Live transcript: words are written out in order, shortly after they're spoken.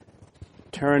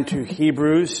turn to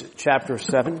Hebrews chapter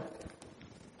 7.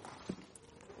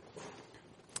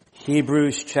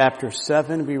 Hebrews chapter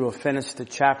 7. We will finish the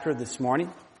chapter this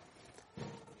morning.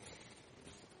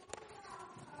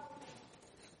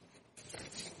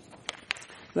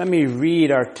 Let me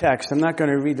read our text. I'm not going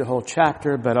to read the whole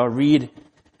chapter, but I'll read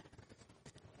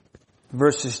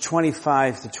verses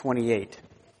 25 to 28.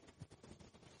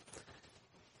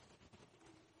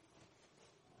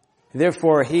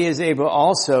 Therefore, he is able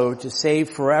also to save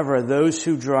forever those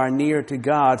who draw near to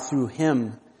God through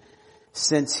him,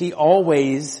 since he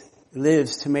always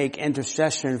lives to make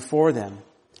intercession for them.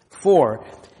 For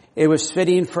it was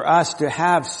fitting for us to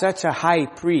have such a high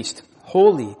priest,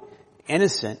 holy,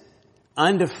 innocent,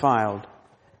 undefiled,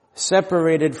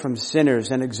 separated from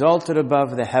sinners and exalted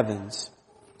above the heavens,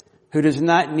 who does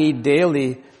not need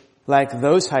daily, like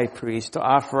those high priests, to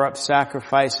offer up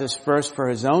sacrifices first for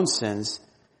his own sins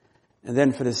and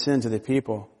then for the sins of the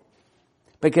people.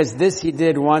 Because this he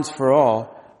did once for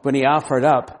all when he offered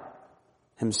up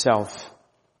himself.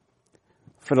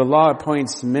 For the law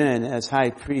appoints men as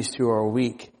high priests who are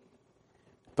weak,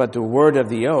 but the word of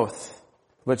the oath,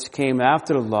 which came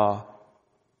after the law,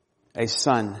 a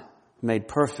son made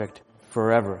perfect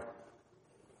forever.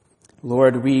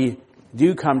 Lord, we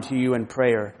do come to you in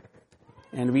prayer,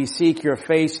 and we seek your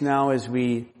face now as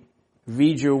we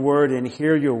read your word and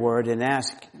hear your word and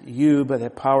ask you, by the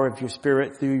power of your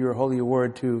Spirit through your holy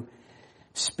word, to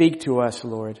speak to us,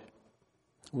 Lord.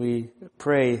 We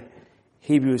pray,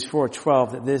 Hebrews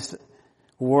 4:12, that this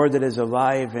word that is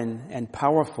alive and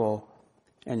powerful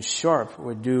and sharp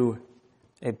would do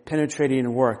a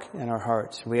penetrating work in our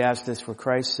hearts. We ask this for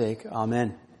Christ's sake.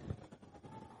 Amen.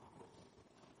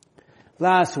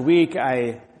 Last week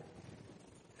I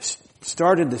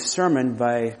started the sermon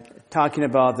by talking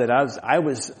about that I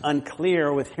was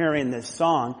unclear with hearing this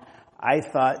song. I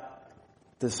thought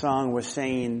the song was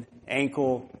saying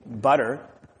ankle butter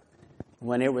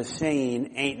when it was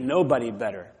saying ain't nobody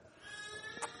better.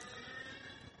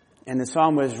 And the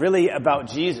song was really about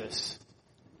Jesus.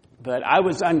 But I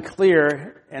was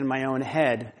unclear in my own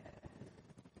head.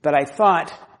 But I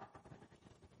thought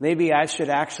maybe I should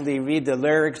actually read the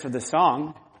lyrics of the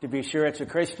song to be sure it's a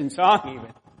Christian song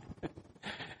even.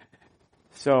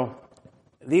 So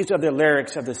these are the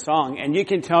lyrics of the song. And you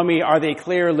can tell me, are they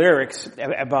clear lyrics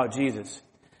about Jesus?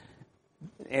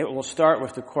 It will start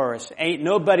with the chorus. Ain't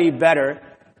nobody better.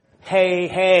 Hey,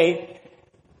 hey.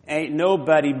 Ain't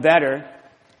nobody better.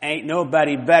 Ain't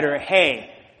nobody better.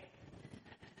 Hey.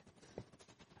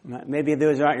 Maybe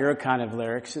those aren't your kind of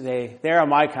lyrics. They are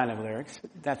my kind of lyrics.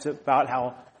 That's about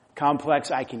how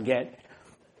complex I can get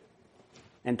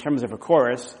in terms of a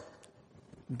chorus.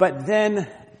 But then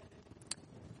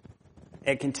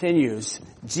it continues.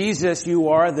 Jesus, you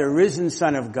are the risen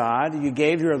Son of God. You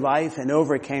gave your life and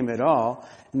overcame it all.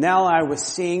 Now I will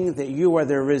sing that you are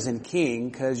the risen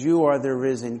King, because you are the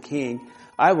risen King.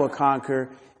 I will conquer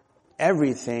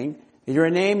everything. Your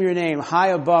name, high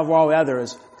above all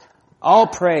others. All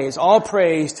praise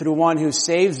to the one who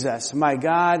saves us. My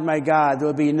God, there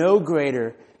will be no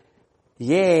greater.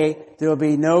 Yea, there will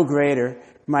be no greater.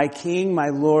 My King, my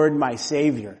Lord, my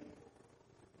Savior.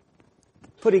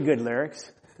 Pretty good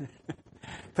lyrics.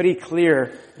 Pretty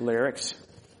clear lyrics.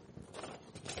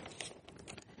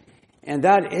 And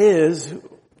that is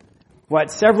what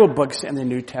several books in the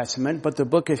New Testament, but the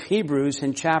book of Hebrews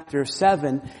in chapter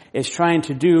 7 is trying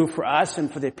to do for us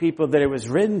and for the people that it was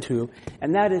written to,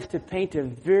 and that is to paint a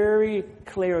very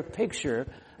clear picture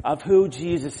of who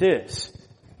Jesus is.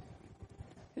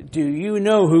 Do you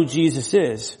know who Jesus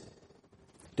is?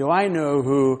 Do I know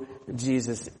who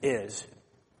Jesus is?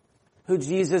 Who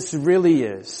Jesus really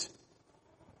is?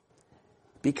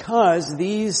 Because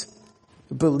these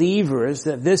believers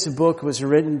that this book was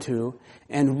written to,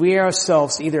 and we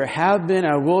ourselves either have been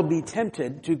or will be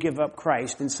tempted to give up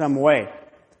Christ in some way.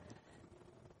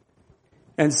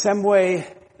 In some way,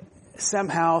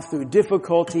 somehow, through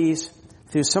difficulties,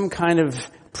 through some kind of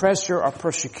pressure or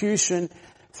persecution,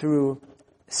 through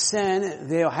sin,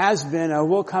 there has been or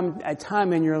will come a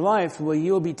time in your life where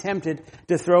you'll be tempted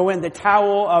to throw in the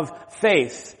towel of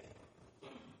faith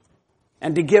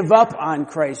and to give up on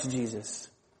Christ Jesus.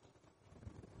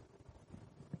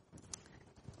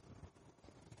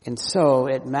 And so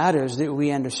it matters that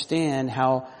we understand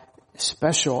how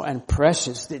special and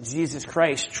precious that Jesus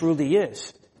Christ truly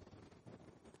is.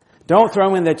 Don't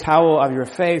throw in the towel of your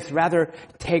faith. Rather,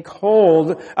 take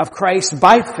hold of Christ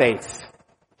by faith.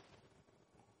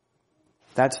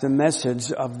 That's the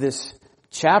message of this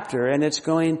chapter, and it's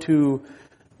going to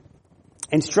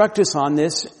instruct us on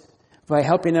this by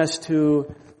helping us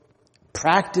to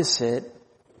practice it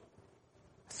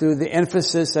through the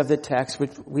emphasis of the text,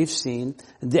 which we've seen,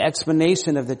 the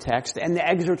explanation of the text, and the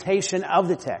exhortation of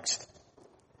the text.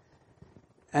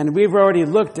 And we've already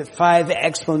looked at 5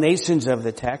 explanations of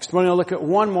the text. We're going to look at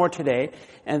one more today,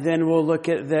 and then we'll look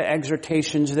at the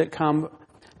exhortations that come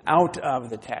out of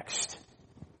the text.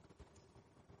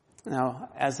 Now,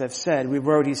 as I've said, we've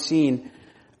already seen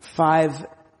 5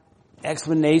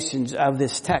 explanations of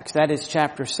this text. That is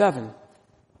chapter 7.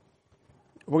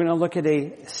 We're going to look at a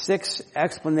 6th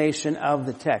explanation of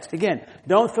the text. Again,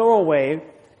 don't throw away,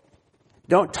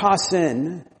 don't toss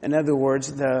in other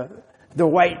words, the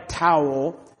white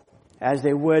towel as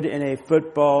they would in a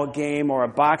football game or a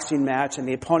boxing match, and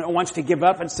the opponent wants to give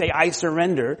up and say, I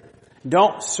surrender.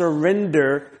 Don't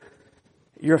surrender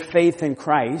your faith in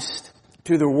Christ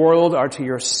to the world or to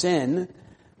your sin,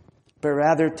 but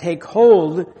rather take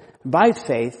hold by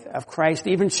faith of Christ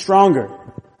even stronger.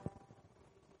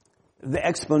 The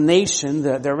explanation,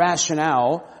 the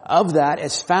rationale of that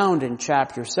is found in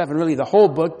chapter 7, really the whole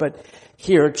book, but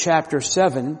here, chapter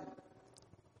 7.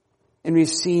 And we've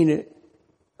seen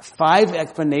 5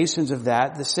 explanations of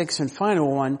that. The 6th and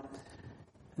final one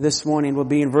this morning will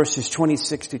be in verses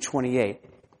 26 to 28.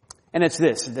 And it's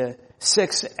this, the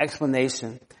 6th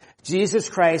explanation. Jesus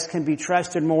Christ can be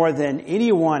trusted more than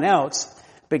anyone else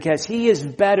because He is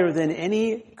better than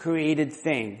any created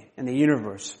thing in the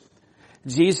universe.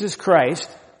 Jesus Christ,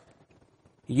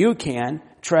 you can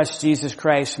trust Jesus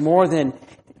Christ more than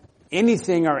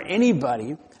anything or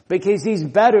anybody because He's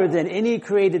better than any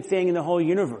created thing in the whole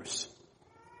universe.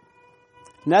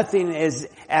 Nothing is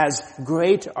as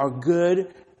great or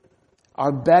good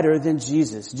or better than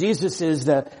Jesus. Jesus is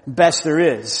the best there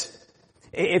is.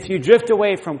 If you drift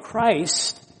away from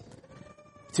Christ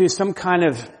to some kind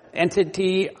of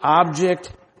entity,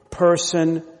 object,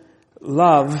 person,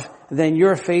 love, then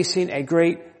you're facing a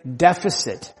great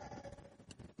deficit.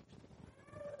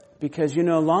 Because you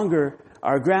no longer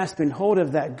are grasping hold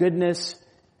of that goodness,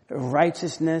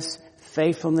 righteousness,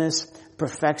 faithfulness,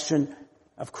 perfection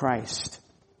of Christ.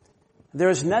 There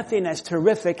is nothing as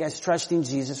terrific as trusting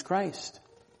Jesus Christ.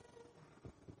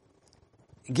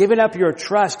 Giving up your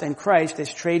trust in Christ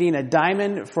is trading a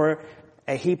diamond for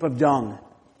a heap of dung.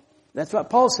 That's what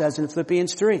Paul says in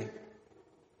Philippians 3.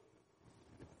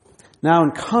 Now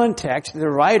in context, the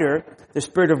writer, the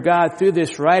Spirit of God through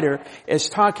this writer, is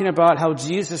talking about how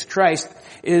Jesus Christ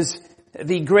is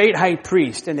the great high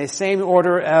priest in the same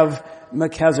order of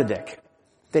Melchizedek.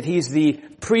 That He's the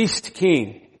priest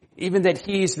king. Even that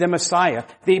He's the Messiah,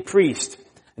 the priest,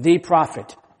 the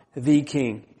prophet, the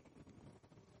king.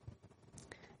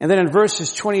 And then in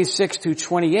verses 26 to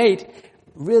 28,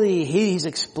 really He's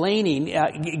explaining,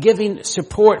 giving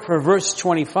support for verse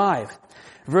 25.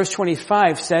 Verse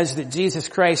 25 says that Jesus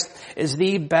Christ is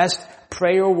the best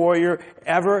prayer warrior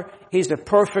ever. He's the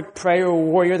perfect prayer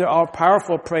warrior, the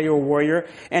all-powerful prayer warrior,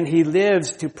 and He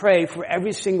lives to pray for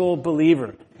every single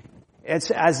believer.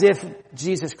 It's as if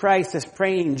Jesus Christ is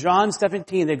praying John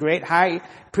 17, the great high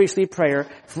priestly prayer,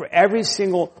 for every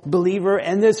single believer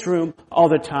in this room all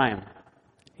the time.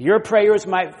 Your prayers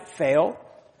might fail,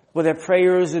 will the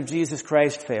prayers of Jesus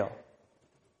Christ fail?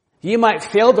 You might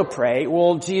fail to pray,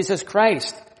 will Jesus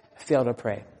Christ fail to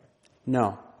pray?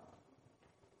 No.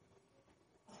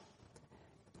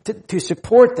 To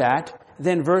support that,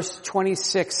 then verse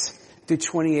 26 to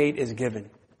 28 is given.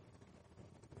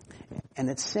 And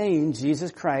it's saying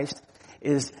Jesus Christ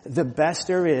is the best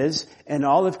there is in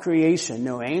all of creation.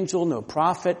 No angel, no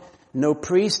prophet, no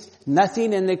priest,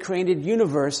 nothing in the created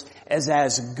universe is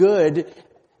as good,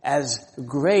 as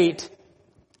great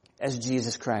as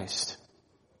Jesus Christ.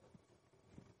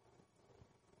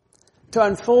 To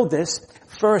unfold this,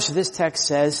 first this text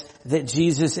says that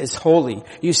Jesus is holy.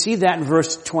 You see that in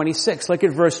verse 26. Look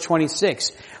at verse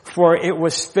 26. For it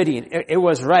was fitting, it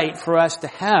was right for us to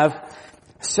have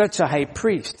such a high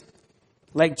priest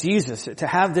like Jesus, to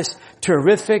have this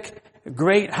terrific,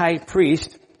 great high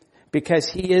priest, because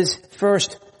He is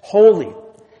first holy.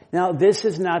 Now, this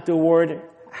is not the word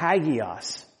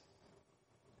hagios.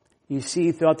 You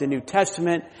see throughout the New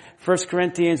Testament, 1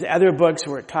 Corinthians, other books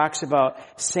where it talks about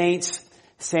saints.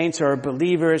 Saints are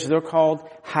believers. They're called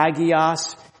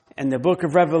hagios. In the book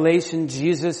of Revelation,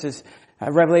 Jesus is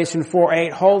Revelation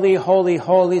 4:8, holy, holy,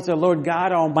 holy is the Lord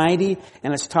God Almighty.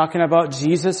 And it's talking about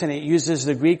Jesus, and it uses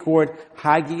the Greek word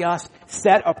hagios,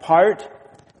 set apart.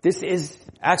 This is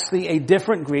actually a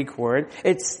different Greek word.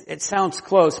 It sounds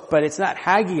close, but it's not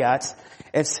hagios,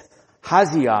 it's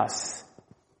hagios.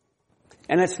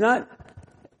 And it's not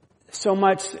so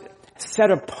much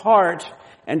set apart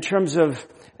in terms of,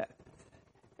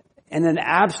 in an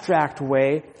abstract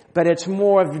way, but it's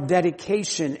more of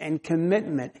dedication and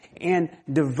commitment and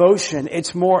devotion.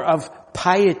 It's more of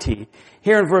piety.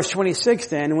 Here in verse 26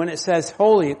 then, when it says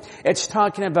holy, it's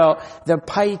talking about the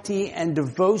piety and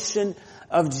devotion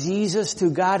of Jesus to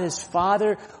God his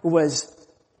Father, who was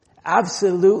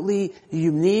absolutely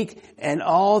unique in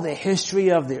all the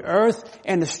history of the earth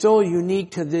and is still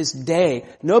unique to this day.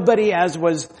 Nobody as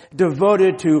was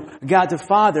devoted to God the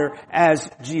Father as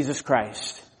Jesus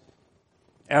Christ.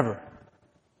 Ever.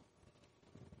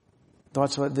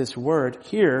 That's what this word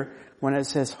here, when it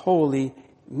says holy,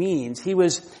 means. He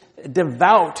was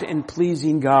devout in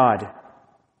pleasing God.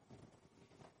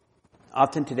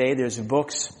 Often today there's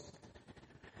books,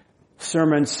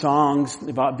 sermons, songs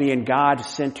about being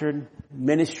God-centered,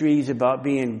 ministries about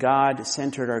being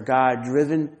God-centered or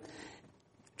God-driven.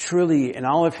 Truly, in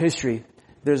all of history,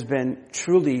 there's been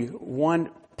truly one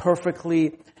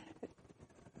perfectly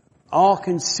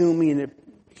all-consuming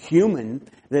human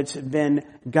that's been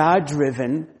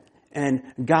God-driven and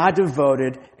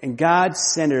God-devoted and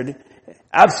God-centered,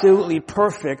 absolutely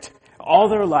perfect all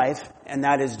their life, and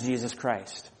that is Jesus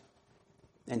Christ.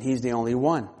 And he's the only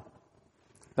one.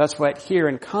 That's what here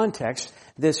in context,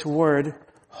 this word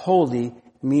holy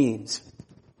means.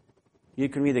 You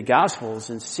can read the Gospels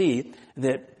and see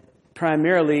that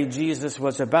primarily Jesus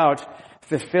was about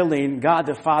fulfilling God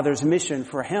the Father's mission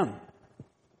for him.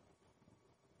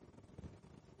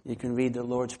 You can read the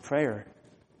Lord's Prayer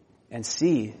and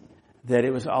see that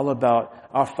it was all about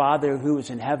our Father who is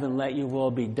in heaven, let your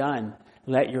will be done.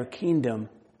 Let your kingdom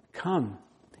come.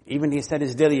 Even he said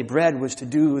his daily bread was to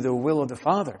do the will of the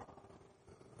Father.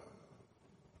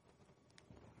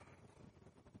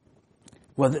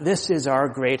 Well, this is our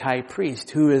great high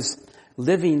priest who is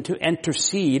living to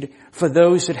intercede for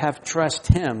those that have trust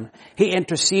him. He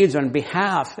intercedes on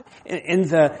behalf in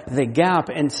the gap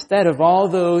instead of all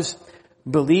those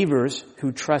believers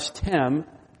who trust him.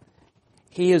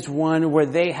 He is one where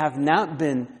they have not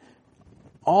been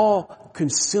all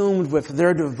consumed with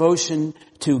their devotion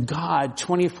to God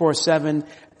 24/7,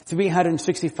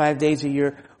 365 days a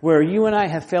year. Where you and I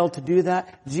have failed to do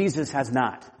that, Jesus has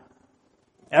not.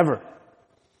 Ever.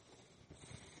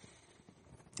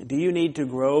 Do you need to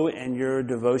grow in your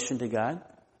devotion to God?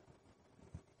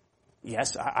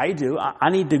 Yes, I do. I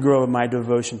need to grow in my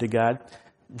devotion to God.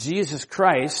 Jesus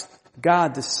Christ,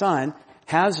 God the Son,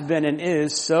 has been and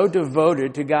is so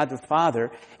devoted to God the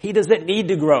Father, he doesn't need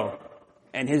to grow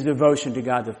in his devotion to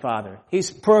God the Father. He's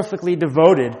perfectly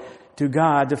devoted to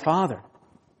God the Father.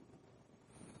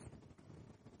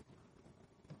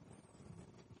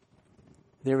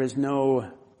 There is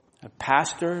no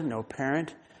pastor, no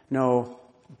parent, no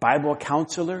Bible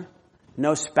counselor,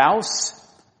 no spouse.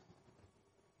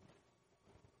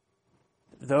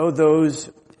 Though those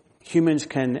humans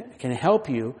can help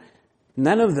you,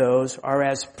 none of those are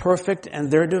as perfect in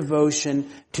their devotion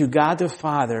to God the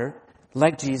Father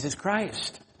like Jesus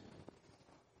Christ.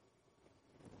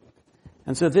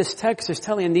 And so this text is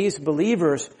telling these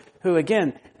believers who,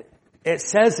 again, it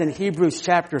says in Hebrews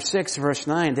chapter 6 verse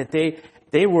 9 that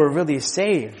they were really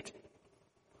saved,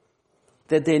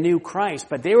 that they knew Christ,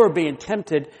 but they were being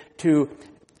tempted to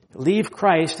leave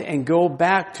Christ and go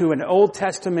back to an Old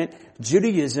Testament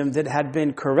Judaism that had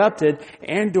been corrupted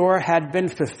and or had been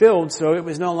fulfilled, so it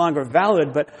was no longer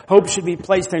valid, but hope should be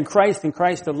placed in Christ and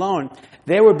Christ alone.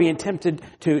 They were being tempted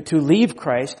to leave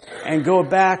Christ and go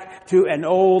back to an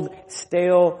old,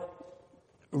 stale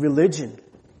religion.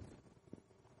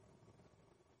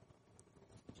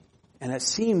 And it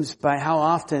seems by how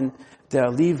often the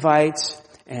Levites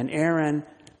and Aaron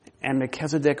and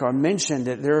Melchizedek are mentioned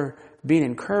that they're being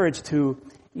encouraged to,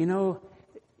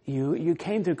 you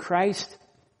came to Christ,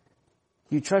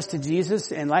 you trusted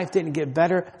Jesus, and life didn't get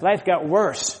better. Life got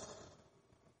worse.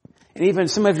 And even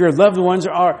some of your loved ones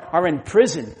are in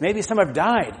prison. Maybe some have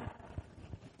died.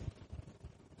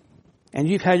 And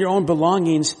you've had your own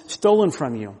belongings stolen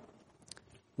from you.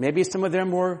 Maybe some of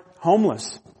them were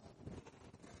homeless.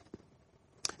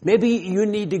 Maybe you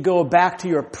need to go back to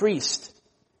your priest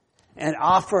and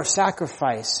offer a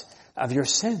sacrifice of your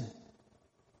sin.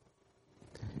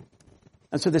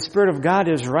 And so the Spirit of God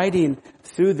is writing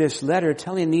through this letter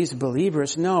telling these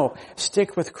believers, no,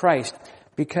 stick with Christ.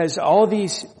 Because all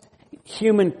these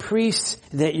human priests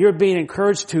that you're being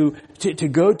encouraged to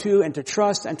go to and to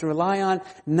trust and to rely on,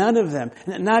 none of them,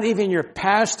 not even your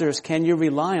pastors can you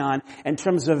rely on in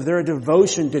terms of their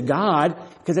devotion to God,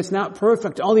 because it's not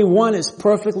perfect. Only one is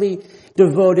perfectly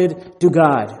devoted to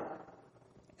God.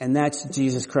 And that's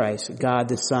Jesus Christ, God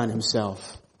the Son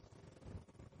himself.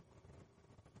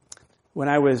 When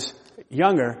I was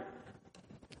younger,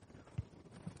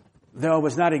 though I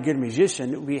was not a good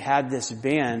musician, we had this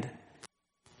band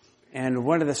And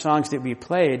one of the songs that we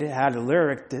played had a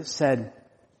lyric that said,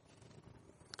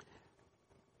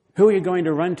 who are you going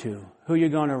to run to? Who are you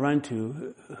going to run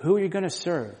to? Who are you going to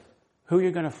serve? Who are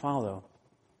you going to follow?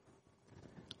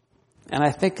 And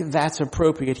I think that's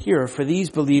appropriate here for these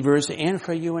believers and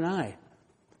for you and I.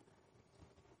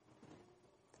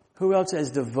 Who else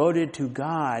is devoted to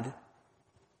God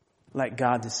like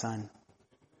God the Son?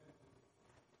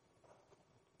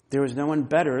 There is no one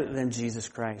better than Jesus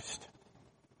Christ.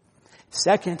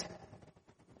 Second,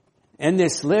 in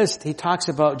this list, he talks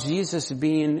about Jesus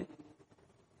being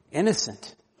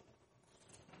innocent.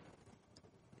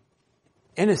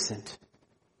 Innocent.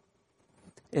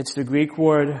 It's the Greek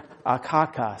word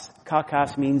kakos.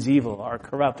 Kakos means evil or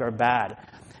corrupt or bad.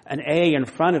 An A in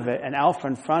front of it, an alpha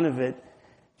in front of it,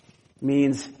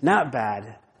 means not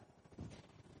bad,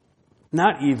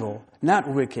 not evil, not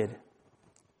wicked.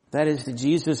 That is, that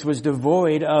Jesus was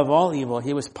devoid of all evil.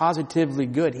 He was positively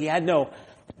good. He had no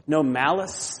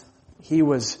malice. He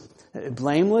was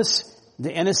blameless,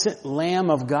 the innocent Lamb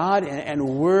of God, and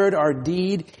word or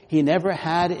deed, he never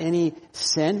had any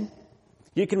sin.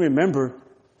 You can remember,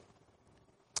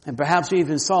 and perhaps you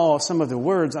even saw some of the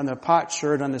words on the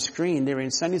potsherd on the screen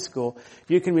during Sunday school.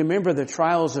 You can remember the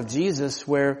trials of Jesus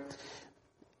where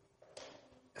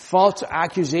false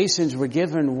accusations were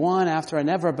given one after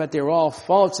another, but they were all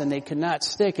false and they could not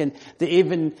stick. And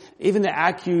even the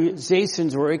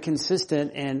accusations were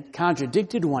inconsistent and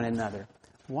contradicted one another.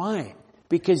 Why?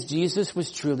 Because Jesus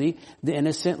was truly the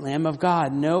innocent Lamb of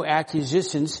God. No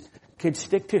accusations could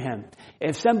stick to him.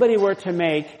 If somebody were to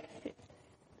make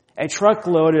a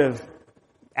truckload of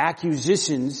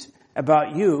accusations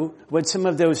about you, would some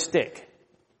of those stick?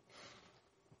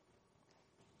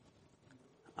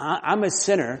 I'm a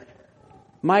sinner.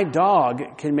 My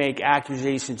dog can make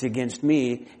accusations against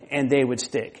me and they would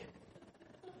stick.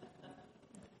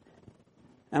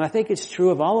 And I think it's true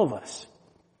of all of us.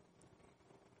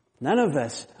 None of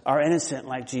us are innocent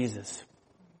like Jesus.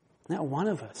 Not one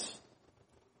of us.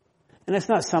 And it's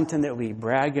not something that we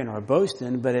brag in or boast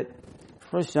in, but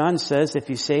 1 John says if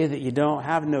you say that you don't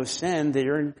have no sin, that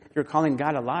you're calling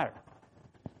God a liar.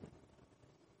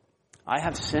 I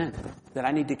have sin that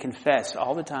I need to confess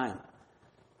all the time.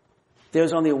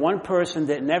 There's only one person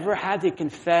that never had to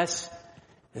confess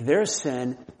their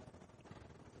sin,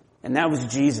 and that was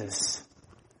Jesus,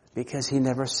 because he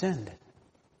never sinned.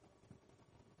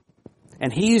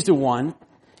 And he's the one,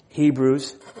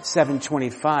 Hebrews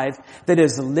 7:25, that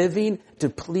is living to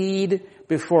plead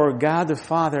before God the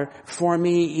Father for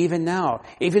me even now.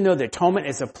 Even though the atonement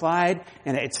is applied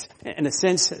and it's, in a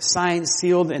sense, signed,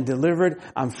 sealed, and delivered,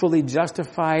 I'm fully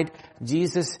justified.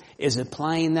 Jesus is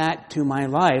applying that to my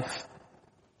life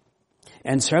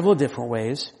in several different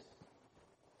ways.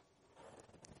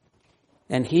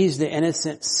 And he's the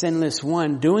innocent, sinless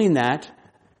one doing that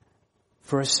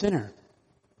for a sinner.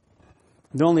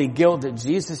 The only guilt that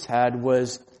Jesus had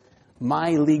was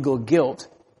my legal guilt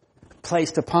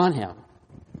placed upon him.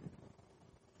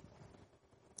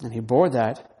 And he bore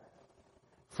that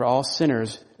for all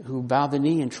sinners who bow the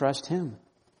knee and trust him.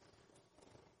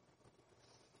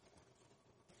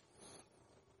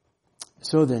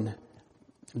 So then,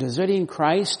 deserting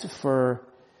Christ for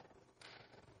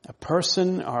a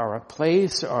person or a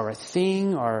place or a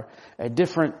thing or a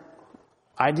different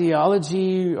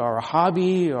ideology or a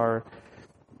hobby or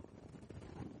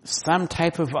some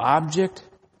type of object,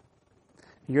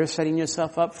 you're setting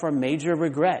yourself up for major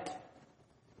regret.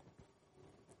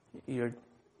 You're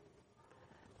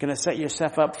going to set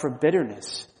yourself up for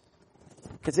bitterness.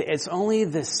 Because it's only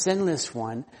the sinless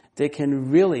one that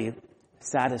can really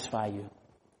satisfy you.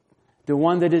 The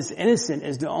one that is innocent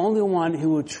is the only one who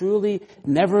will truly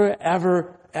never,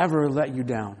 ever, ever let you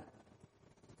down.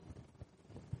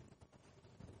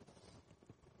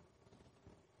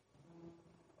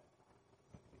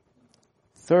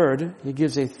 Third, he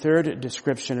gives a third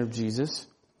description of Jesus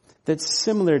that's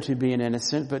similar to being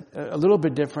innocent, but a little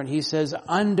bit different. He says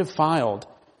undefiled.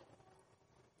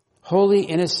 Holy,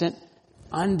 innocent,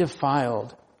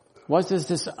 undefiled. What does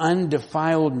this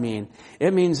undefiled mean?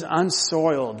 It means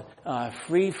unsoiled,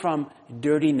 free from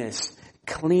dirtiness,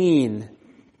 clean,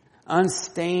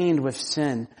 unstained with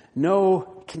sin,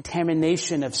 no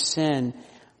contamination of sin.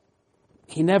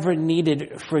 He never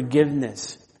needed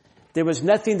forgiveness. There was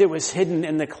nothing that was hidden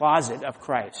in the closet of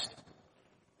Christ.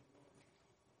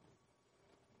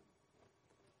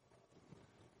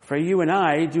 For you and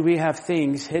I, do we have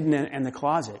things hidden in the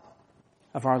closet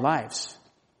of our lives?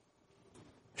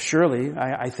 Surely,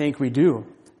 I think we do.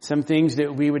 Some things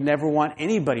that we would never want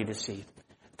anybody to see.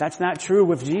 That's not true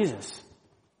with Jesus.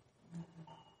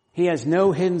 He has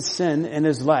no hidden sin in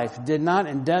his life, did not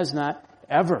and does not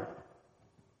ever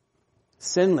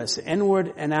sinless,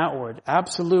 inward and outward,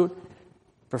 absolute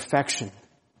perfection.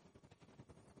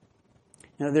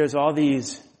 You know, there's all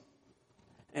these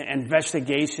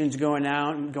investigations going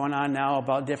on now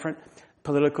about different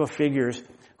political figures.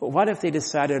 But what if they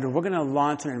decided we're going to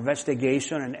launch an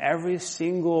investigation on every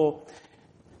single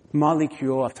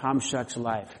molecule of Tom Shuck's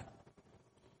life?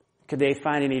 Could they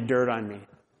find any dirt on me?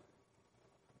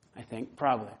 I think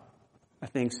probably. I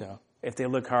think so, if they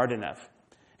look hard enough.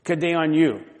 Could they on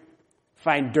you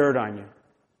find dirt on you?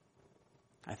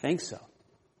 I think so.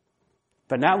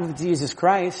 But not with Jesus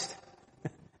Christ.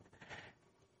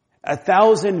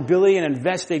 1,000 billion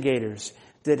investigators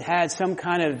that had some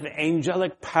kind of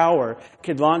angelic power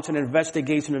could launch an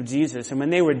investigation of Jesus. And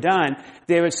when they were done,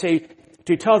 they would say,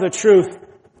 to tell the truth,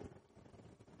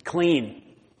 clean.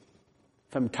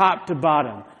 From top to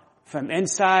bottom. From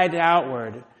inside to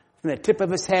outward. From the tip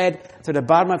of his head to the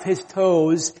bottom of his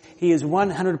toes, he is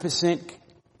 100%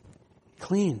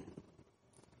 clean.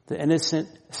 The innocent,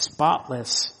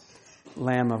 spotless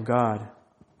Lamb of God.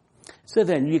 So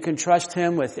then, you can trust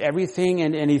him with everything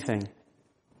and anything.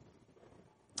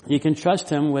 You can trust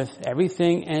him with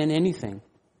everything and anything.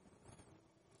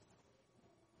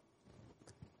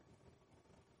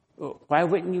 Why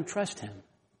wouldn't you trust him?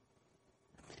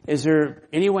 Is there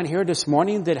anyone here this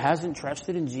morning that hasn't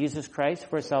trusted in Jesus Christ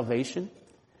for salvation?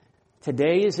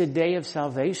 Today is a day of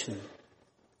salvation.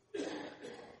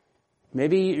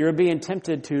 Maybe you're being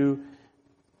tempted to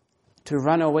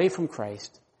run away from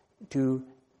Christ, to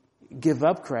give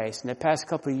up Christ. In the past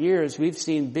couple of years, we've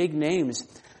seen big names,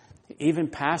 even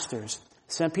pastors.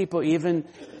 Some people even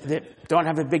that don't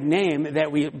have a big name,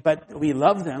 but we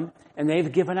love them, and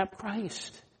they've given up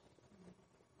Christ.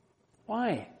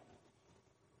 Why?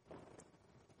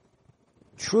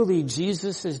 Truly,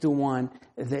 Jesus is the one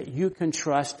that you can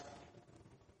trust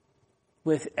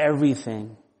with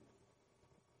everything.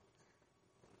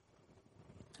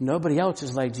 Nobody else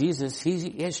is like Jesus. He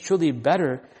is truly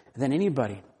better than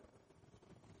anybody.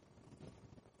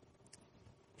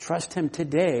 Trust him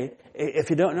today.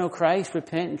 If you don't know Christ,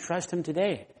 repent and trust him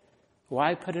today.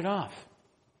 Why put it off?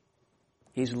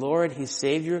 He's Lord. He's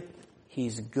Savior.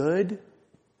 He's good.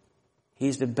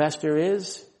 He's the best there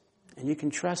is. And you can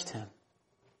trust him.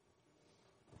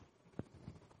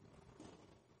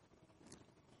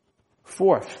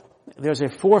 Fourth, there's a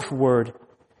fourth word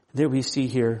that we see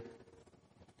here.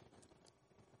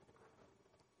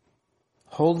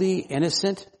 Holy,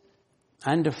 innocent,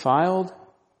 undefiled,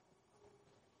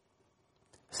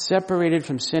 separated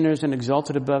from sinners and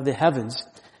exalted above the heavens.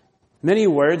 Many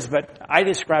words, but I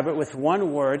describe it with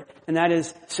one word, and that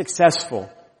is successful.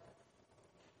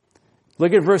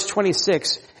 Look at verse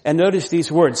 26 and notice these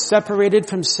words. Separated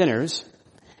from sinners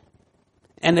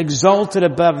and exalted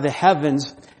above the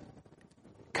heavens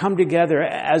come together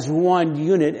as one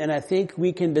unit, and I think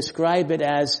we can describe it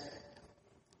as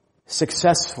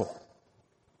successful.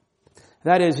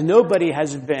 That is, nobody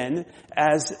has been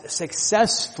as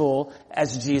successful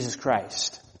as Jesus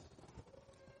Christ.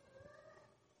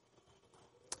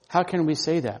 How can we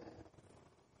say that?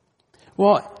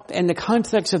 Well, in the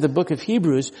context of the book of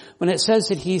Hebrews, when it says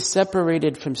that he's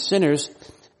separated from sinners,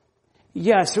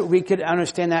 yes, we could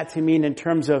understand that to mean in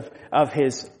terms of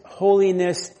his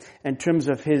holiness, in terms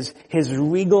of his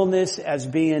regalness as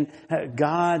being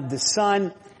God the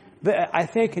Son. But I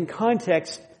think in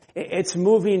context, it's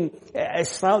moving a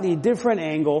slightly different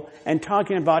angle and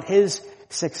talking about his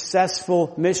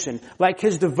successful mission. Like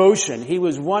his devotion. He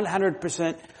was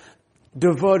 100%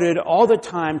 devoted all the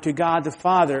time to God the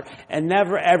Father and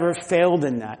never ever failed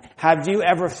in that. Have you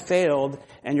ever failed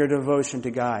in your devotion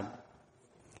to God?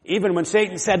 Even when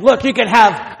Satan said, look, you can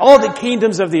have all the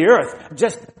kingdoms of the earth.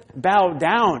 Just bow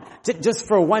down. Just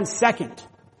for 1 second.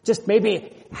 Just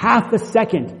maybe half a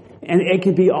second. And it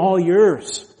can be all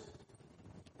yours.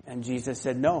 And Jesus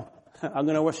said, no, I'm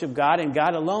going to worship God and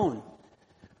God alone.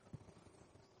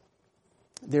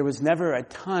 There was never a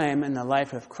time in the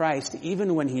life of Christ,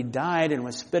 even when he died and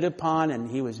was spit upon and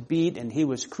he was beat and he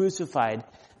was crucified,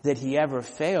 that he ever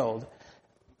failed,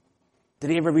 that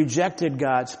he ever rejected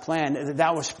God's plan.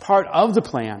 That was part of the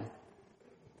plan.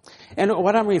 And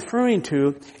what I'm referring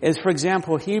to is, for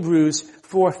example, Hebrews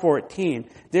 4:14.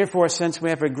 Therefore, since we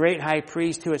have a great high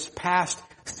priest who has passed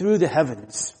through the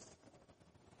heavens,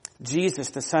 Jesus,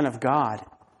 the Son of God,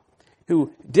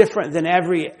 who, different than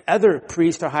every other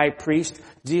priest or high priest,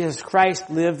 Jesus Christ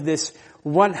lived this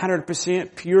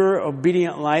 100% pure,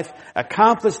 obedient life,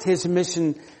 accomplished his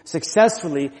mission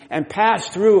successfully, and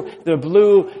passed through the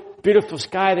blue, beautiful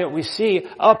sky that we see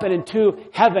up and into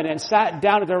heaven and sat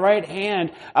down at the right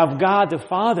hand of God the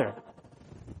Father,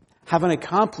 having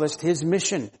accomplished his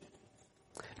mission.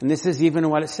 And this is even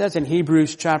what it says in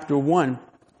Hebrews chapter 1,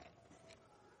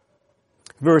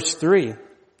 verse 3.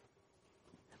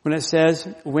 When it says,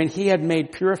 when he had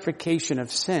made purification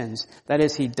of sins, that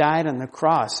is, he died on the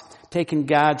cross, taking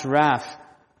God's wrath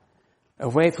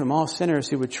away from all sinners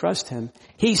who would trust him,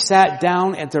 he sat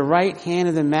down at the right hand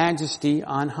of the Majesty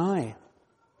on high.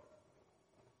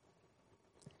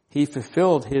 He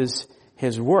fulfilled his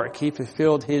work. He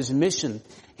fulfilled his mission.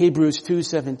 Hebrews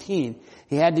 2:17.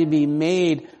 He had to be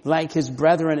made like his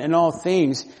brethren in all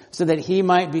things so that he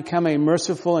might become a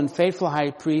merciful and faithful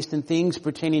high priest in things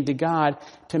pertaining to God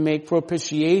to make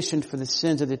propitiation for the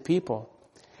sins of the people.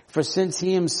 For since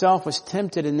he himself was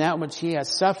tempted in that which he has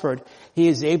suffered, he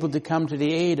is able to come to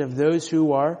the aid of those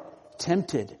who are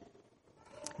tempted.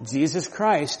 Jesus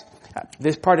Christ,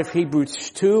 this part of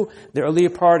Hebrews 2, the earlier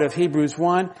part of Hebrews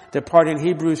 1, the part in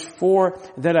Hebrews 4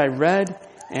 that I read,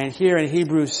 and here in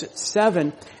Hebrews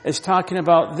 7 is talking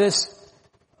about this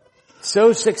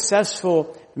so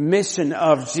successful mission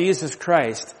of Jesus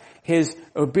Christ, his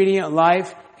obedient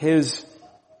life, his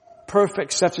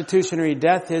perfect substitutionary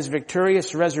death, his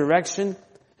victorious resurrection,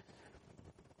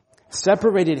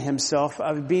 separated himself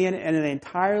of being in an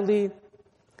entirely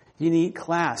unique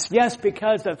class. Yes,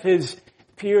 because of his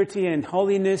purity and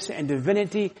holiness and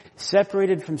divinity,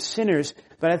 separated from sinners,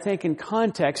 but I think in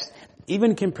context,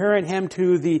 even comparing him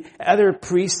to the other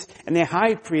priests and the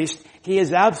high priest, he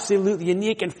is absolutely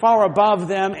unique and far above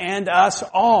them and us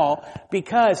all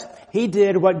because he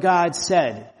did what God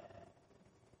said.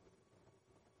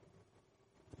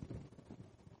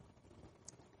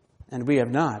 And we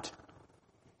have not.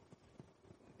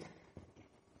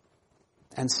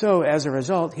 And so, as a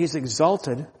result, he's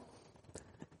exalted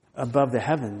above the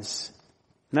heavens.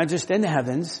 Not just in the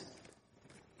heavens,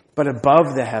 but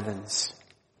above the heavens.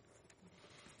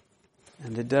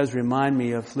 And it does remind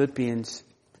me of Philippians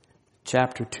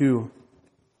chapter 2,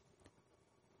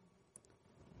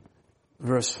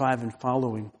 verse 5 and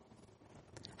following.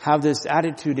 Have this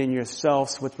attitude in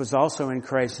yourselves, which was also in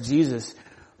Christ Jesus,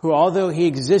 who although he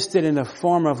existed in the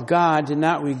form of God, did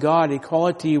not regard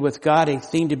equality with God a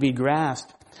thing to be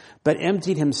grasped, but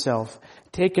emptied himself,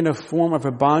 taking a form of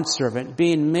a bondservant,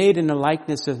 being made in the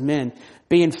likeness of men,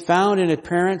 being found in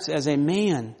appearance as a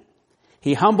man.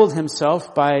 He humbled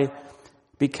himself by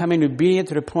becoming obedient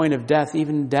to the point of death,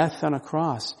 even death on a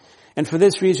cross. And for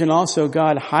this reason also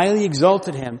God highly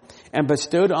exalted him and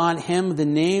bestowed on him the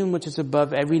name which is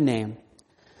above every name,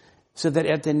 so that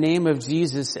at the name of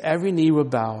Jesus every knee will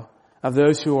bow, of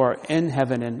those who are in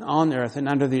heaven and on earth and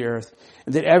under the earth,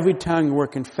 and that every tongue will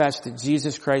confess that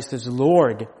Jesus Christ is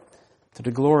Lord, to the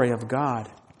glory of God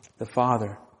the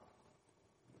Father.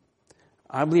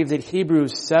 I believe that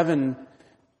Hebrews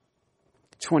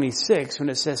 7:26, when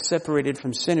it says separated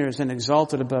from sinners and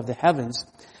exalted above the heavens,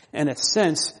 in a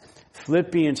sense,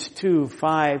 Philippians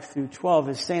 2:5 through 12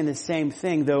 is saying the same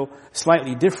thing, though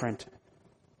slightly different.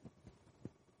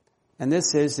 And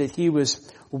this is that he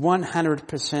was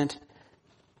 100%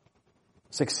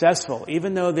 successful,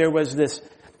 even though there was this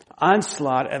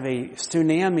onslaught of a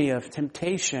tsunami of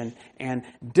temptation and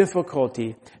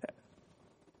difficulty.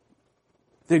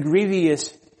 The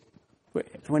grievous,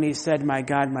 when he said, my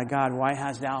God, why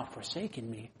hast thou forsaken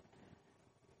me?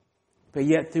 But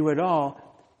yet through it all,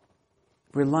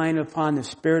 relying upon the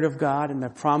Spirit of God and the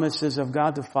promises of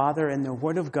God the Father and the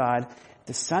Word of God,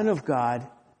 the Son of God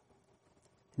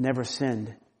never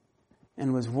sinned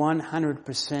and was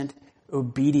 100%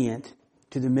 obedient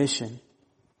to the mission.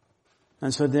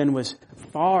 And so then was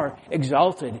far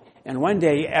exalted. And one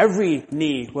day every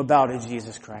knee will bow to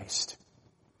Jesus Christ.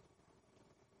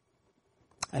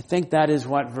 I think that is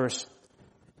what verse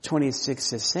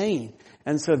 26 is saying.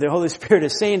 And so the Holy Spirit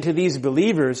is saying to these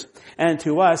believers and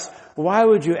to us, why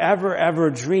would you ever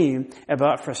dream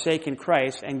about forsaking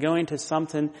Christ and going to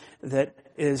something that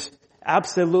is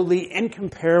absolutely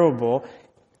incomparable,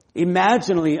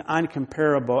 imaginably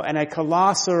uncomparable, and a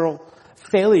colossal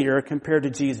failure compared to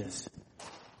Jesus?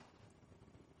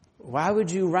 Why would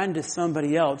you run to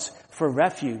somebody else for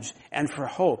refuge and for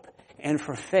hope and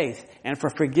for faith and for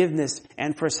forgiveness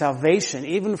and for salvation,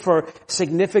 even for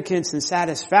significance and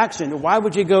satisfaction? Why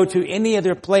would you go to any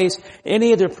other place,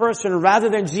 any other person rather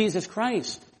than Jesus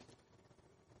Christ?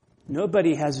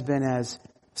 Nobody has been as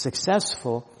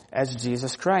successful as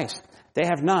Jesus Christ. They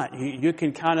have not. You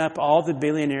can count up all the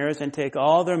billionaires and take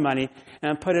all their money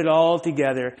and put it all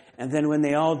together. And then when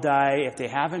they all die, if they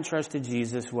haven't trusted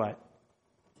Jesus, what?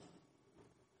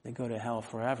 They go to hell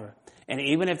forever. And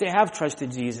even if they have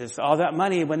trusted Jesus, all that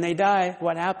money, when they die,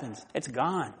 what happens? It's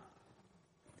gone.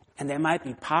 And they might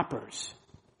be paupers.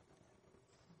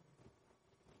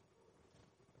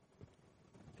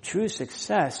 True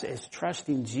success is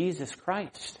trusting Jesus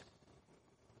Christ.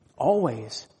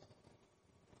 Always.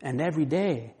 And every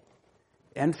day.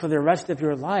 And for the rest of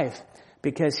your life.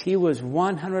 Because He was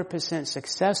 100%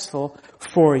 successful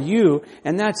for you.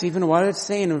 And that's even what it's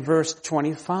saying in verse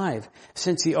 25.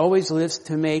 Since He always lives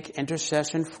to make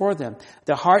intercession for them.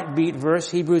 The heartbeat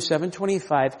verse, Hebrews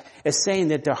 7:25, is saying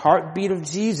that the heartbeat of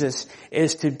Jesus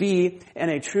is to be, in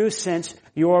a true sense,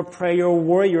 your prayer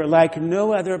warrior like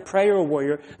no other prayer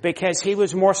warrior, because He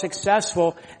was more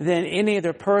successful than any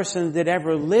other person that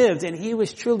ever lived. And He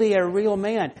was truly a real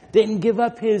man. Didn't give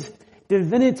up His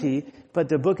divinity. But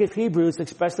the book of Hebrews,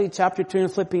 especially chapter 2 and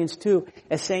Philippians 2,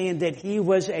 is saying that He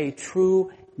was a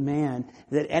true man.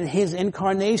 And His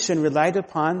incarnation relied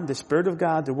upon the Spirit of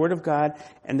God, the Word of God,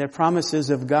 and the promises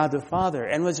of God the Father,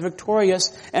 and was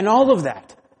victorious in all of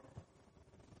that.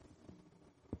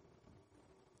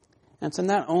 And so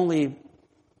not only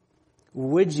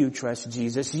would you trust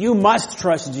Jesus, you must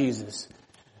trust Jesus.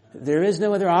 There is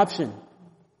no other option.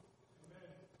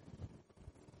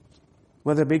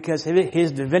 Whether because of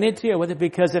His divinity or whether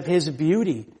because of His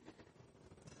beauty.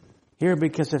 Here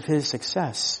because of His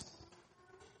success.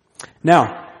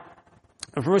 Now,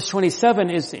 verse 28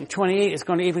 is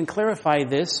going to even clarify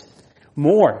this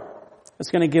more. It's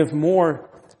going to give more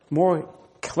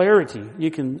clarity.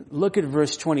 You can look at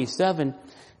verse 27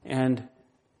 and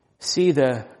see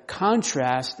the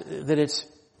contrast that it's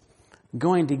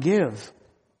going to give.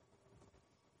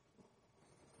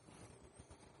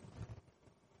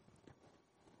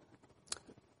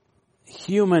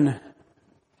 Human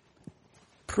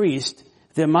priest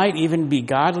that might even be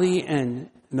godly and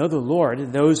know the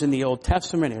Lord, those in the Old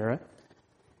Testament era,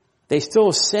 they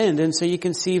still sinned. And so you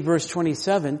can see verse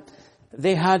 27,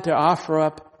 they had to offer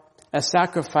up a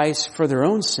sacrifice for their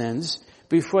own sins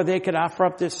before they could offer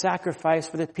up this sacrifice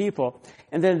for the people.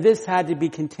 And then this had to be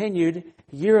continued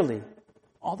yearly,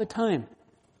 all the time.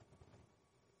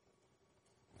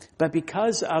 But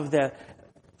because of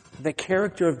the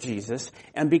character of Jesus,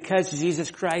 and because Jesus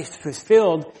Christ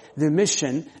fulfilled the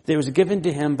mission that was given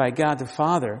to Him by God the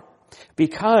Father,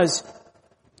 because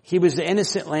He was the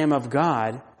innocent Lamb of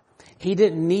God, He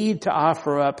didn't need to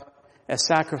offer up a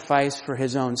sacrifice for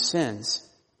His own sins.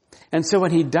 And so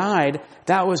when He died,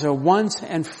 that was a once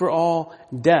and for all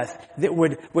death that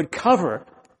would cover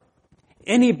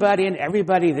anybody and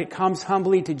everybody that comes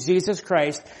humbly to Jesus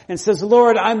Christ and says,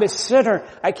 Lord, I'm a sinner.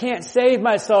 I can't save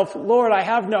myself. Lord, I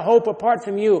have no hope apart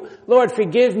from You. Lord,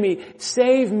 forgive me.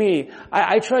 Save me.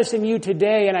 I trust in You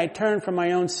today and I turn from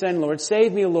my own sin, Lord.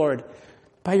 Save me, Lord,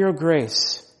 by Your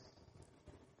grace.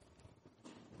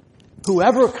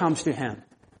 Whoever comes to Him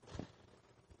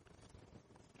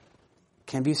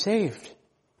can be saved.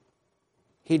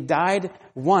 He died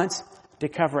once to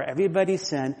cover everybody's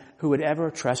sin who would ever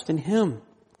trust in Him.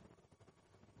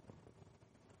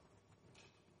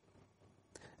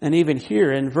 And even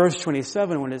here in verse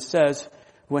 27, when it says,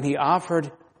 when He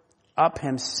offered up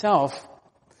Himself,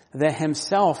 the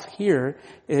Himself here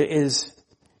is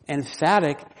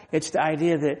emphatic. It's the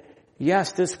idea that,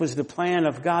 yes, this was the plan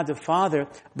of God the Father,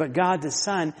 but God the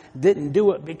Son didn't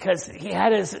do it because He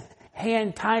had His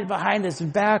hand tied behind His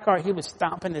back, or He was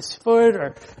stomping His foot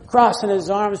or crossing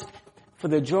His arms. For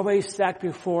the joy set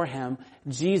before Him,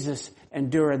 Jesus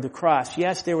endured the cross.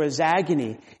 Yes, there was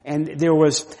agony, and there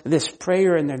was this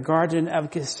prayer in the Garden of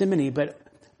Gethsemane, but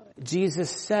Jesus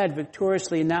said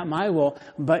victoriously, not my will,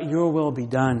 but Your will be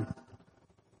done.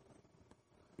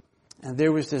 And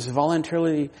there was this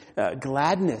voluntary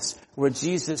gladness where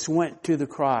Jesus went to the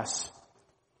cross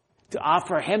to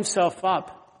offer Himself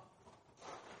up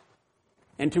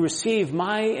and to receive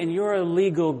my and your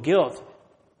legal guilt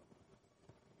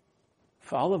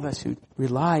for all of us who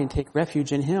rely and take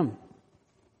refuge in Him.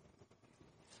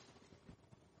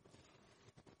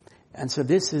 And so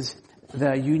this is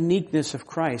the uniqueness of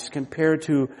Christ compared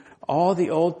to all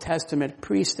the Old Testament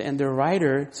priests, and the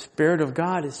writer, Spirit of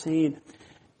God, is saying,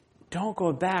 don't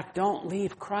go back, don't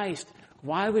leave Christ.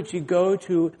 Why would you go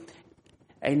to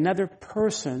another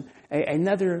person,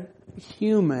 another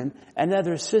human,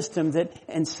 another system that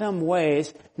in some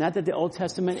ways, not that the Old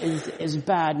Testament is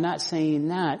bad, not saying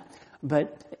that,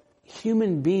 but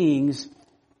human beings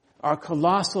are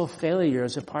colossal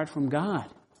failures apart from God.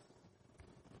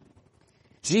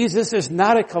 Jesus is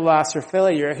not a colossal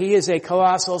failure. He is a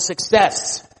colossal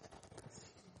success.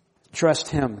 Trust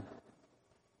Him.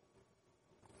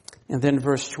 And then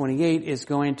verse 28 is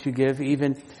going to give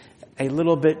even a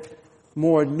little bit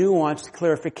more nuanced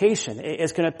clarification.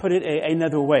 It's going to put it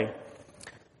another way.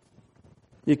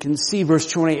 You can see verse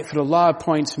 28, for the law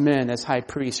appoints men as high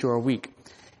priests who are weak.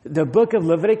 The book of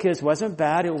Leviticus wasn't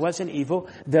bad. It wasn't evil.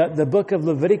 The book of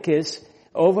Leviticus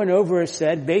over and over is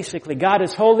said, basically, God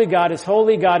is holy, God is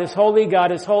holy, God is holy,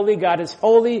 God is holy, God is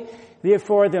holy.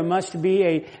 Therefore, there must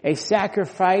be a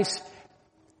sacrifice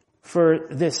for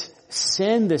this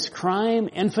sin, this crime,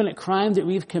 infinite crime that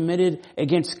we've committed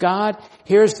against God.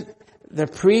 Here's the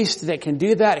priest that can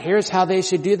do that. Here's how they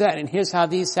should do that. And here's how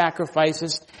these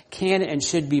sacrifices can and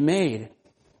should be made.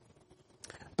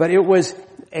 But it was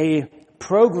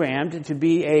programmed to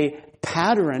be a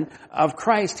pattern of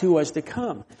Christ who was to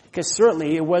come. Because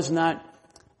certainly it was not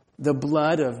the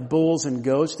blood of bulls and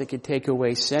goats that could take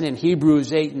away sin. And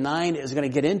Hebrews 8:9 is going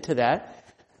to get into that.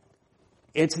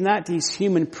 It's not these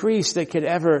human priests that could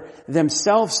ever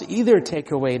themselves either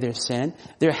take away their sin.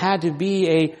 There had to be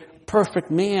a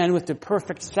perfect man with the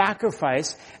perfect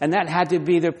sacrifice, and that had to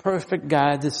be the perfect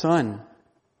God, the Son.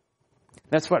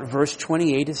 That's what verse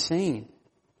 28 is saying.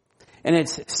 And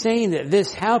it's saying that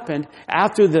this happened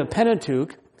after the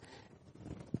Pentateuch,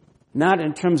 not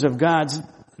in terms of God's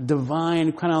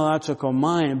divine chronological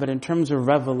mind, but in terms of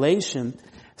revelation.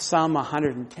 Psalm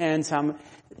 110, Psalm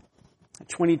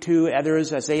 22,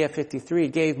 others, Isaiah 53,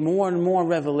 gave more and more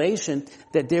revelation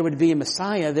that there would be a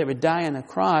Messiah that would die on the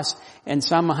cross. And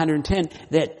Psalm 110,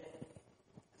 that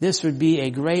this would be a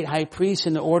great high priest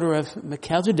in the order of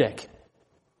Melchizedek.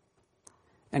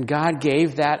 And God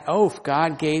gave that oath.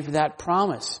 God gave that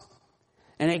promise.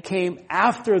 And it came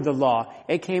after the law.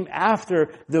 It came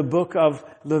after the book of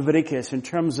Leviticus in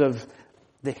terms of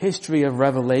the history of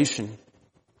Revelation.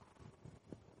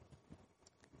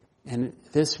 And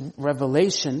this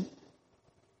revelation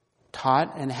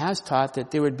taught and has taught that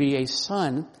there would be a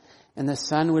son, and the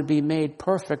son would be made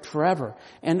perfect forever.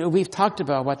 And we've talked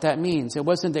about what that means. It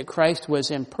wasn't that Christ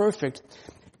was imperfect.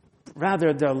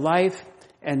 Rather, the life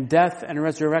and death and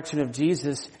resurrection of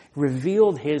Jesus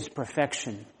revealed his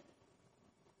perfection.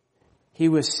 He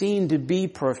was seen to be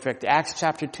perfect. Acts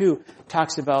chapter 2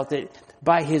 talks about that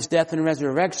by his death and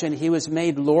resurrection, he was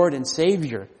made Lord and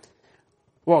Savior.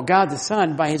 Well, God the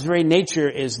Son, by his very nature,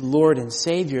 is Lord and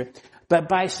Savior. But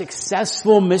by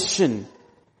successful mission,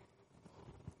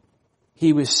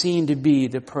 he was seen to be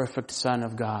the perfect Son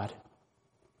of God.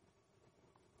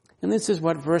 And this is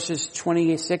what verses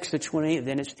 26 to 28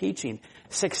 then is teaching.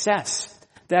 Success.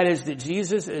 That is that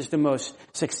Jesus is the most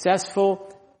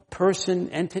successful person,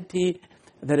 entity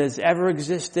that has ever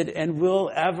existed and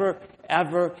will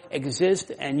ever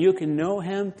exist. And you can know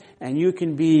him and you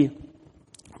can be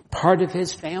part of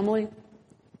his family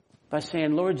by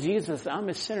saying, Lord Jesus, I'm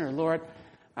a sinner. Lord,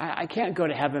 I can't go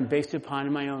to heaven based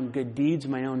upon my own good deeds,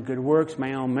 my own good works,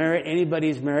 my own merit,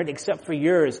 anybody's merit except for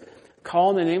yours.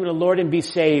 Call in the name of the Lord and be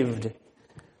saved.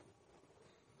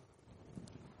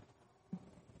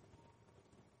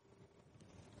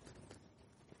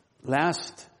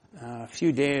 Last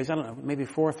few days, I don't know, maybe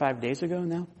 4 or 5 days ago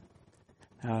now,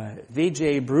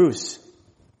 V.J. Bruce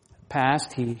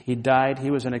passed. He died. He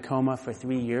was in a coma for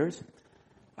 3 years.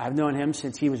 I've known him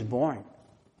since he was born.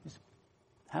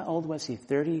 How old was he?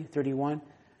 30, 31?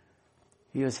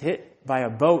 He was hit by a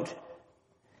boat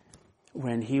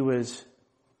when he was,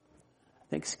 I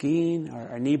think, skiing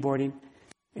or kneeboarding,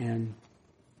 and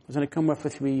was in a coma for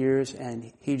 3 years,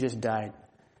 and he just died.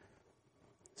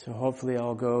 So hopefully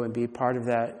I'll go and be part of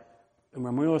that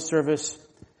memorial service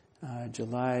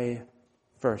July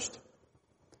 1st.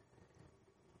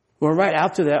 Well, right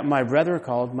after that, my brother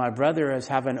called. My brother is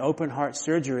having open heart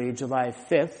surgery July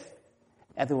 5th.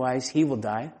 Otherwise, he will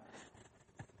die.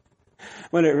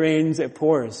 When it rains, it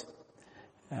pours.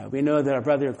 We know that our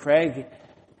brother Craig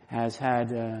has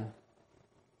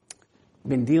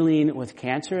been dealing with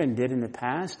cancer and did in the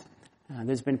past.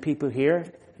 There's been people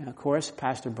here. Of course,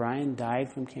 Pastor Brian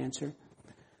died from cancer.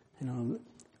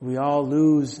 We all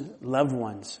lose loved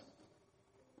ones.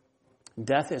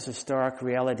 Death is a stark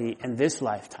reality in this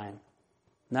lifetime.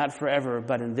 Not forever,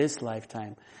 but in this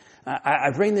lifetime. I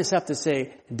bring this up to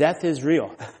say death is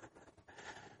real.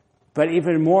 But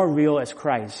even more real is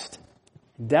Christ.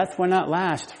 Death will not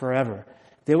last forever.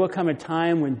 There will come a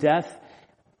time when death,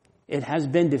 it has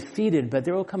been defeated, but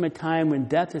there will come a time when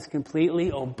death is completely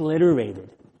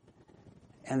obliterated.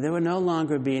 And there will no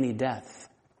longer be any death.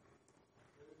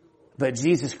 But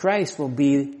Jesus Christ will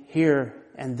be here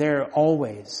and there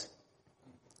always.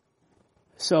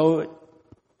 So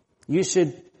you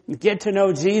should get to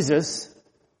know Jesus.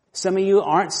 Some of you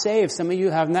aren't saved. Some of you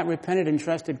have not repented and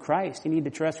trusted Christ. You need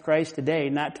to trust Christ today,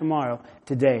 not tomorrow,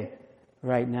 today,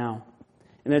 right now.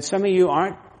 And then some of you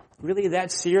aren't really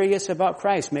that serious about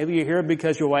Christ. Maybe you're here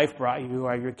because your wife brought you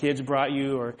or your kids brought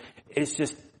you or it's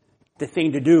just the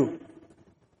thing to do.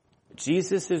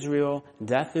 Jesus is real.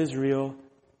 Death is real.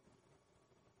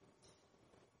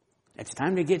 It's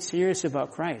time to get serious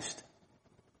about Christ.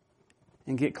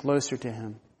 and get closer to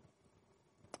Him.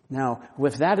 Now,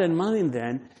 with that in mind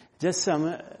then, just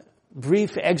some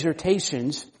brief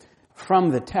exhortations from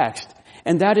the text.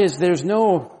 And that is, there's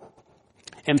no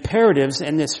imperatives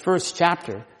in this first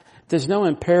chapter. There's no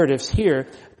imperatives here,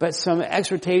 but some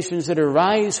exhortations that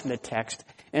arise from the text.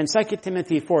 And 2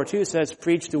 Timothy 4:2 says,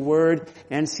 preach the word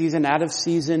in season, out of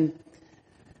season,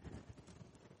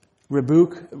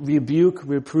 rebuke,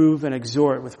 reprove, and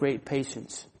exhort with great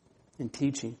patience in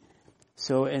teaching.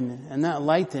 So in that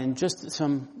light then, just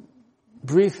some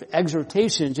brief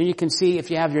exhortations. And you can see,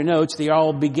 if you have your notes, they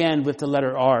all begin with the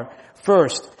letter R.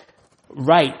 First,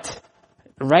 write.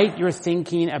 Write your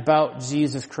thinking about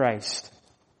Jesus Christ.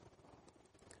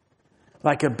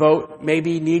 Like a boat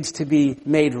maybe needs to be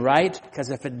made right, because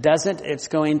if it doesn't, it's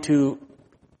going to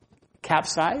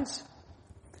capsize.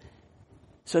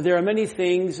 So there are many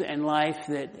things in life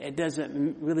that it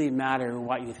doesn't really matter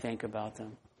what you think about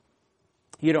them.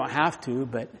 You don't have to,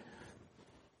 but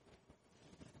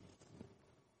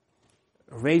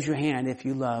raise your hand if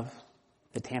you love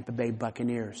the Tampa Bay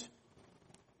Buccaneers.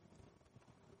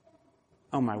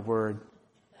 Oh, my word.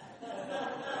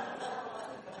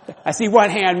 I see one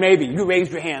hand, maybe. You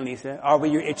raised your hand, Lisa. Or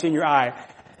it's in your eye.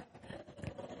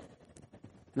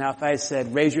 Now, if I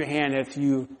said, raise your hand if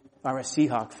you are a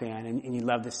Seahawk fan and you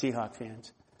love the Seahawk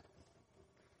fans.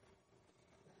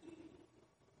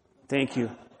 Thank you.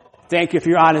 Thank you for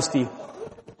your honesty.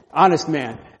 Honest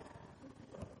man.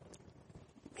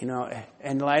 You know,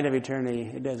 in light of eternity,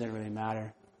 it doesn't really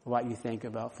matter what you think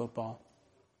about football.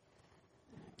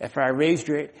 If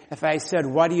I said,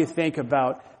 what do you think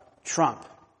about Trump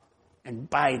and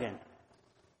Biden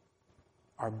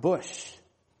or Bush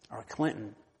or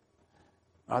Clinton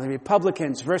or the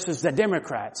Republicans versus the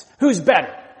Democrats, who's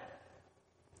better?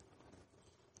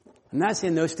 I'm not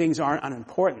saying those things aren't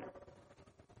unimportant.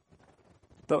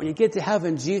 But when you get to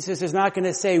heaven, Jesus is not going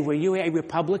to say, were you a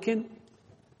Republican?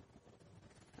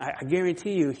 I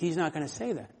guarantee you, He's not going to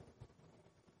say that.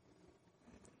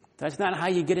 That's not how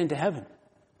you get into heaven.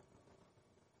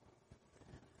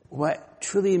 What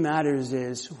truly matters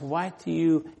is, what do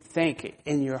you think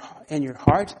in your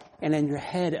heart and in your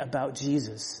head about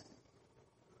Jesus?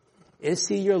 Is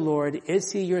He your Lord?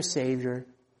 Is He your Savior?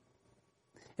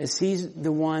 Is He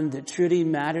the one that truly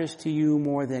matters to you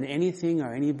more than anything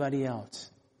or anybody else?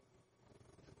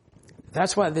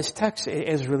 That's what this text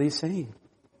is really saying.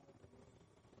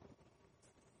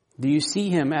 Do you see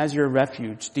Him as your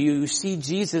refuge? Do you see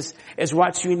Jesus as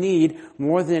what you need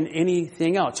more than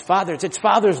anything else? Fathers, it's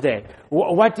Father's Day.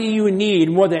 What do you need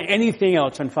more than anything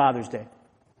else on Father's Day?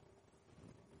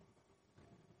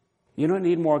 You don't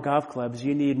need more golf clubs.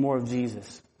 You need more of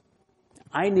Jesus.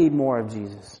 I need more of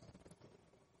Jesus.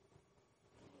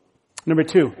 Number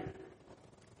 2.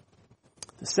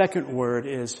 The second word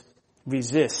is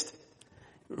resist.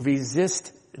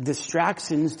 Resist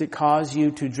distractions that cause you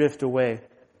to drift away.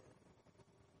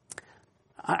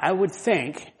 I would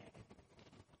think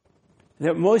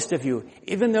that most of you,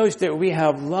 even those that we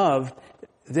have loved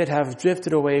that have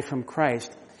drifted away from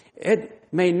Christ, it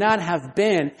may not have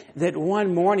been that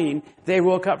one morning they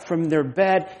woke up from their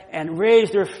bed and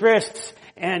raised their fists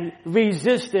and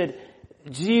resisted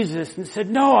Jesus and said,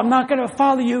 no, I'm not going to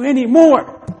follow you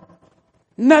anymore.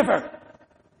 Never.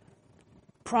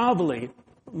 Probably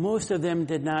most of them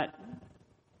did not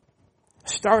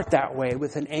start that way,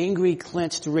 with an angry,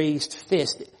 clenched, raised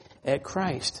fist at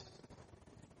Christ.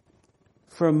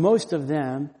 For most of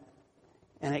them,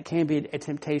 and it can be a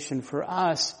temptation for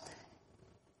us,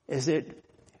 is that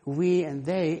we and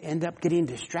they end up getting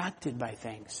distracted by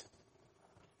things.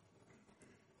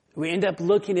 We end up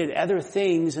looking at other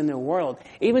things in the world,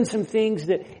 even some things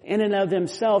that in and of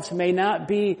themselves may not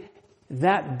be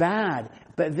that bad,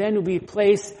 but then we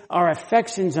place our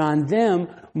affections on them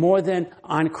more than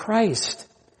on Christ.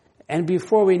 And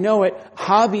before we know it,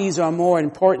 hobbies are more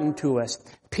important to us.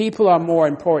 People are more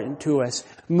important to us.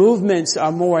 Movements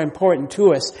are more important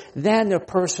to us than the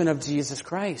person of Jesus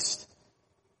Christ.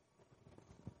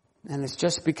 And it's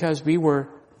just because we were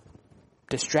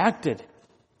distracted.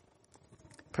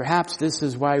 Perhaps this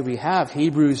is why we have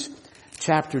Hebrews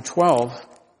chapter 12,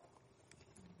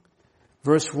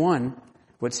 verse 1,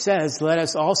 which says, let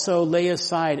us also lay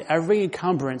aside every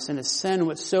encumbrance and a sin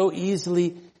which so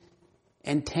easily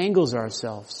entangles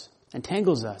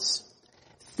us,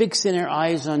 fixing our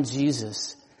eyes on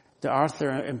Jesus, the author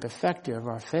and perfecter of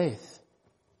our faith.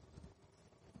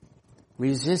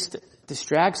 Resist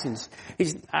distractions.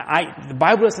 The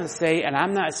Bible doesn't say, and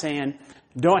I'm not saying,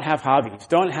 don't have hobbies,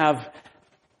 don't have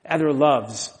other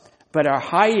loves, but our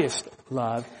highest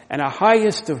love and our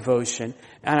highest devotion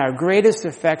and our greatest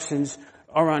affections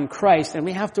are on Christ, and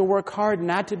we have to work hard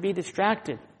not to be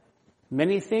distracted.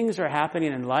 Many things are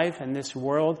happening in life, in this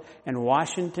world, in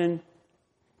Washington,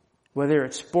 whether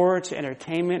it's sports,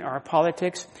 entertainment, or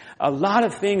politics. A lot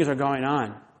of things are going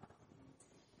on.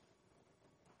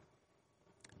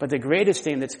 But the greatest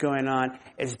thing that's going on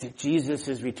is that Jesus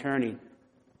is returning.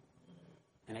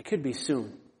 And it could be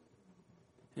soon.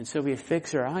 And so we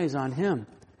fix our eyes on Him.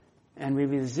 And we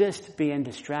resist being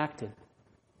distracted.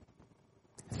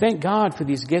 Thank God for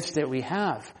these gifts that we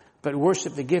have. But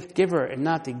worship the gift giver and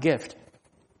not the gift.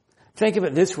 Think of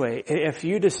it this way. If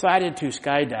you decided to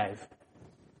skydive,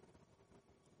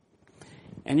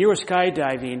 and you were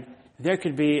skydiving, there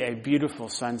could be a beautiful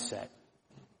sunset.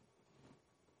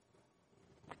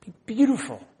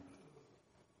 Beautiful.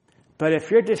 But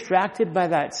if you're distracted by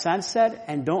that sunset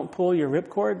and don't pull your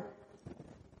ripcord,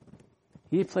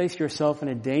 you place yourself in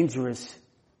a dangerous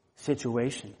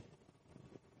situation.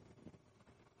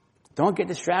 Don't get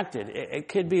distracted. It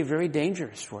could be very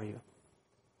dangerous for you.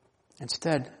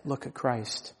 Instead, look at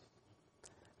Christ.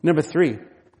 Number 3,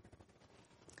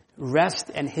 rest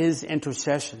in His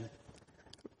intercession.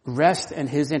 Rest in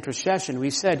His intercession. We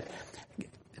said,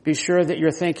 be sure that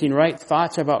you're thinking right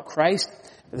thoughts about Christ,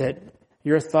 that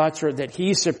your thoughts are that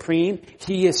He's supreme,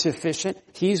 He is sufficient,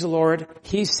 He's Lord,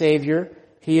 He's Savior,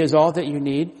 He is all that you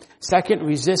need. Second,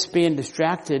 resist being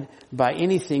distracted by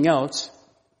anything else.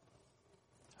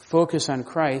 Focus on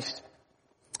Christ.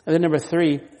 And then number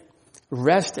 3,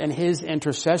 rest in His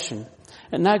intercession.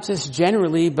 And not just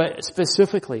generally, but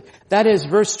specifically. That is,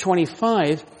 verse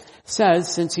 25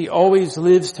 says, since He always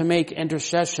lives to make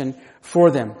intercession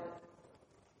for them.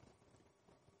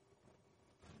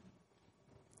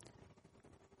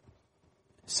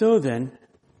 So then,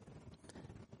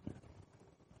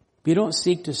 we don't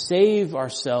seek to save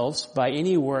ourselves by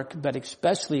any work, but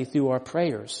especially through our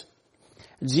prayers.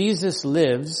 Jesus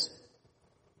lives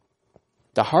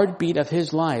the heartbeat of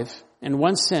His life, in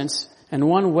one sense, in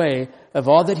one way, of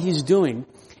all that He's doing,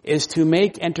 is to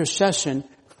make intercession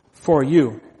for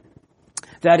you.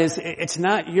 That is, it's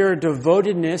not your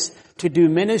devotedness to do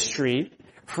ministry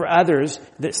for others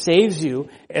that saves you.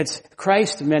 It's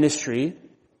Christ's ministry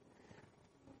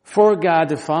for God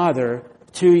the Father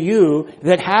to you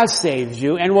that has saved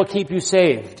you and will keep you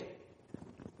saved.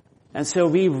 And so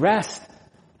we rest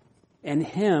in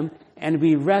Him and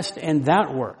we rest in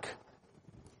that work.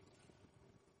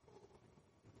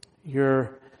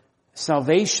 Your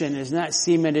salvation is not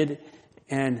cemented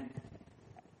in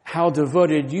how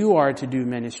devoted you are to do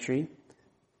ministry.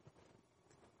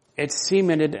 It's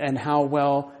cemented in how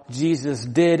well Jesus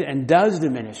did and does the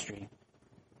ministry.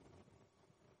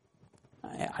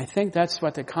 I think that's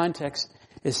what the context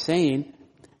is saying,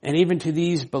 and even to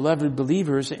these beloved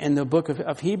believers in the book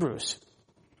of Hebrews.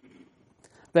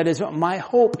 That is, my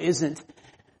hope isn't,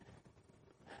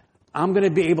 I'm going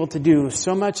to be able to do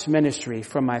so much ministry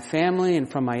for my family and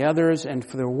for my others and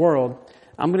for the world.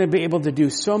 I'm going to be able to do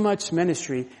so much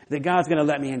ministry that God's going to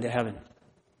let me into heaven.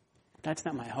 That's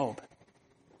not my hope.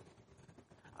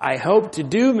 I hope to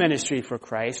do ministry for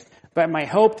Christ, but my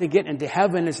hope to get into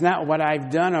heaven is not what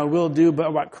I've done or will do,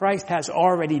 but what Christ has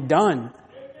already done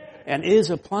and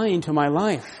is applying to my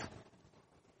life.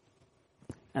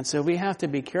 And so we have to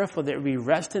be careful that we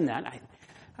rest in that.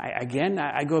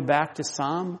 I go back to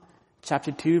Psalm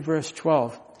chapter 2, verse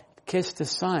 12. Kiss the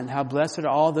Son. How blessed are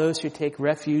all those who take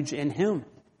refuge in Him.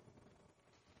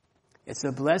 It's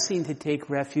a blessing to take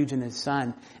refuge in the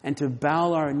Son and to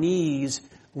bow our knees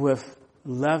with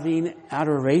loving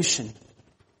adoration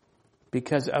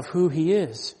because of who He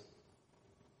is.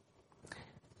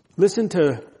 Listen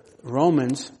to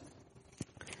Romans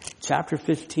chapter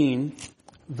 15,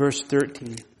 verse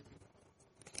 13.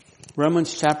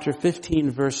 Romans chapter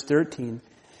 15, verse 13.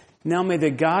 Now may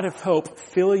the God of hope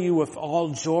fill you with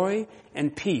all joy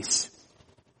and peace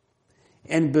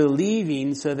and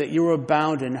believing so that you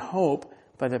abound in hope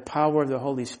by the power of the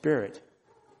Holy Spirit.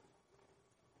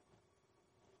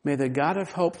 May the God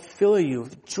of hope fill you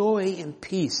with joy and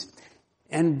peace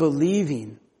and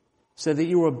believing so that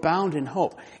you abound in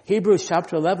hope. Hebrews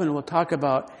chapter 11 will talk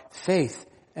about faith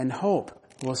and hope.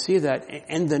 We'll see that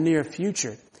in the near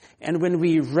future. And when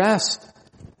we rest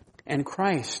in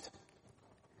Christ,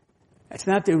 it's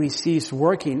not that we cease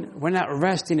working. We're not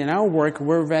resting in our work.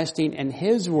 We're resting in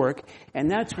His work.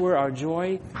 And that's where our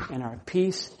joy and our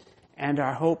peace and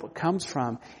our hope comes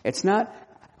from. It's not,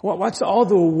 what's all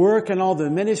the work and all the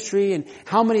ministry and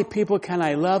how many people can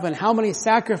I love and how many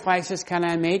sacrifices can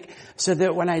I make so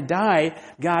that when I die,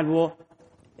 God will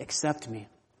accept me.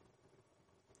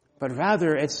 But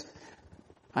rather it's,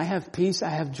 I have peace, I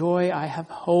have joy, I have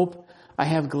hope, I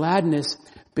have gladness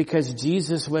because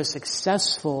Jesus was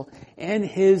successful in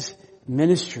his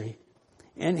ministry,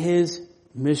 in his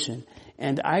mission.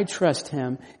 And I trust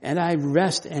him and I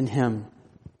rest in him.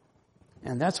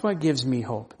 And that's what gives me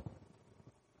hope.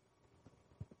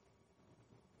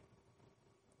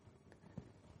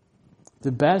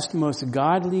 The best, most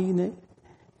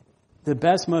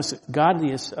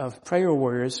godliest of prayer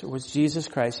warriors was Jesus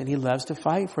Christ, and he loves to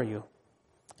fight for you.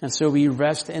 And so we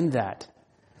rest in that.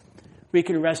 We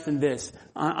can rest in this.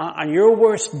 On your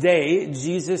worst day,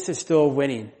 Jesus is still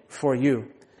winning for you.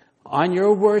 On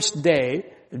your worst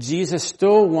day, Jesus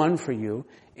still won for you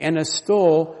and is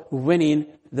still winning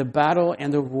the battle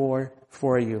and the war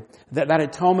for you. That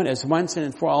atonement is once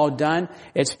and for all done.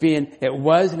 It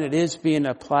was and it is being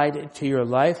applied to your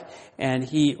life. And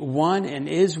he won and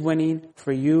is winning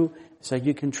for you so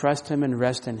you can trust him and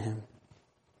rest in him.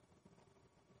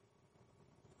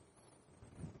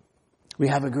 We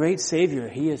have a great Savior.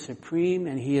 He is supreme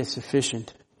and he is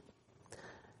sufficient.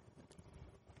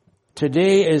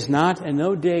 Today is not, and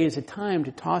no day is a time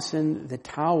to toss in the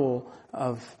towel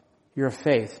of your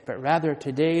faith, but rather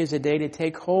today is a day to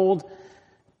take hold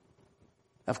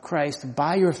of Christ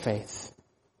by your faith.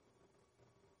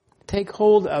 Take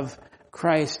hold of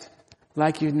Christ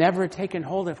like you've never taken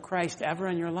hold of Christ ever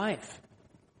in your life.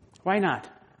 Why not?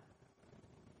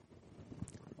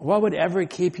 What would ever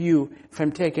keep you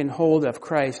from taking hold of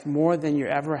Christ more than you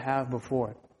ever have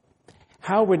before?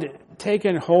 How would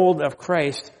taking hold of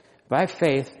Christ by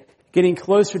faith, getting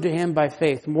closer to him by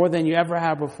faith more than you ever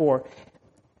have before,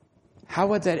 how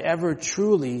would that ever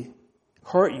truly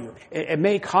hurt you? It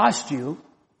may cost you,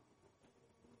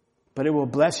 but it will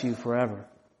bless you forever.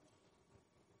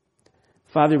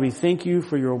 Father, we thank you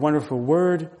for your wonderful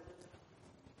word.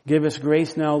 Give us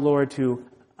grace now, Lord, to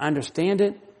understand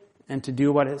it and to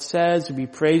do what it says. We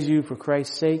praise you for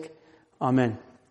Christ's sake. Amen.